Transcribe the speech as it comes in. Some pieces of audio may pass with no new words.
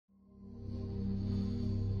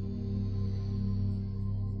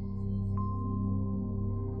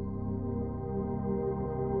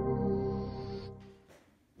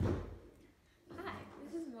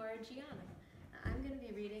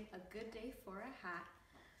Good Day for a Hat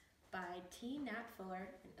by Nat Fuller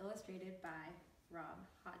and illustrated by Rob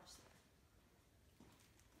Hodgson.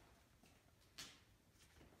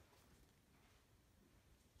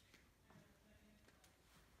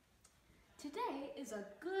 Today is a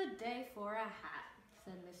good day for a hat,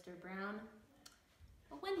 said Mr. Brown.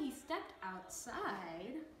 But when he stepped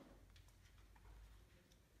outside,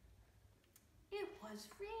 it was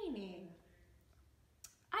raining.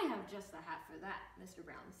 I have just the hat for that, Mr.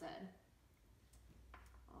 Brown said.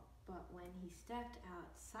 But when he stepped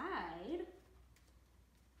outside,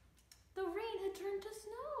 the rain had turned to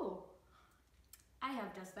snow. I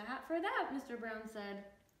have just the hat for that, Mr. Brown said.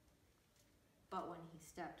 But when he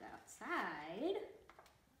stepped outside,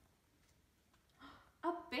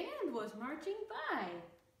 a band was marching by.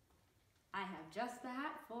 I have just the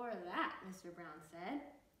hat for that, Mr. Brown said.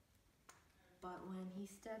 But when he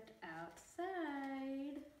stepped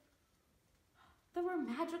outside, there were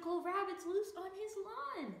magical rabbits loose on his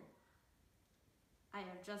lawn. I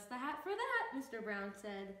have just the hat for that, Mr. Brown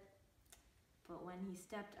said. But when he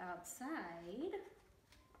stepped outside,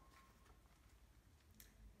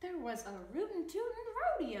 there was a rootin' tootin'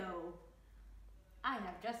 rodeo. I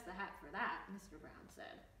have just the hat for that, Mr. Brown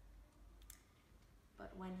said.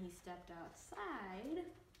 But when he stepped outside,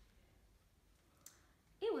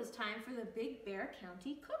 it was time for the Big Bear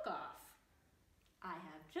County cook-off. I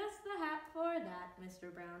have just the hat for that,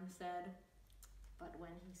 Mr. Brown said. But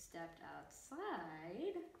when he stepped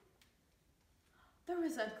outside, there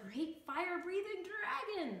was a great fire-breathing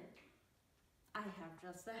dragon. I have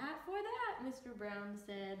just the hat for that, Mr. Brown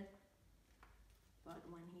said. But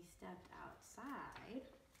when he stepped outside,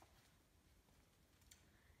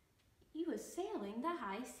 he was sailing the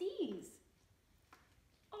high seas.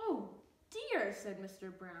 Oh dear, said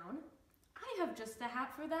Mr. Brown. I have just the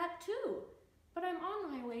hat for that too, but I'm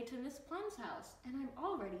on my way to Miss Plum's house and I'm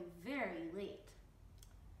already very late.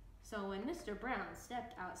 So when Mr. Brown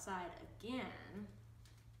stepped outside again,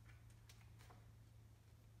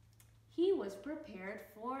 he was prepared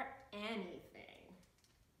for anything.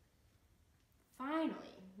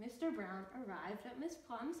 Finally, Mr. Brown arrived at Miss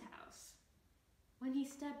Plum's house. When he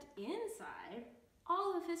stepped inside,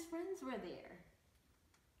 all of his friends were there.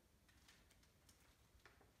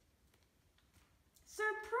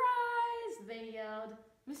 Surprise! They yelled.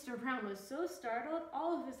 Mr. Brown was so startled,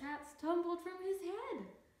 all of his hats tumbled from his head.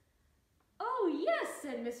 Oh yes,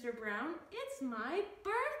 said Mr. Brown, it's my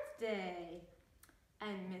birthday.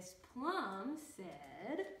 And Miss Plum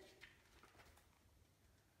said,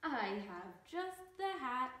 I have just the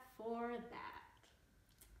hat for that.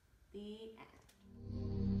 The end.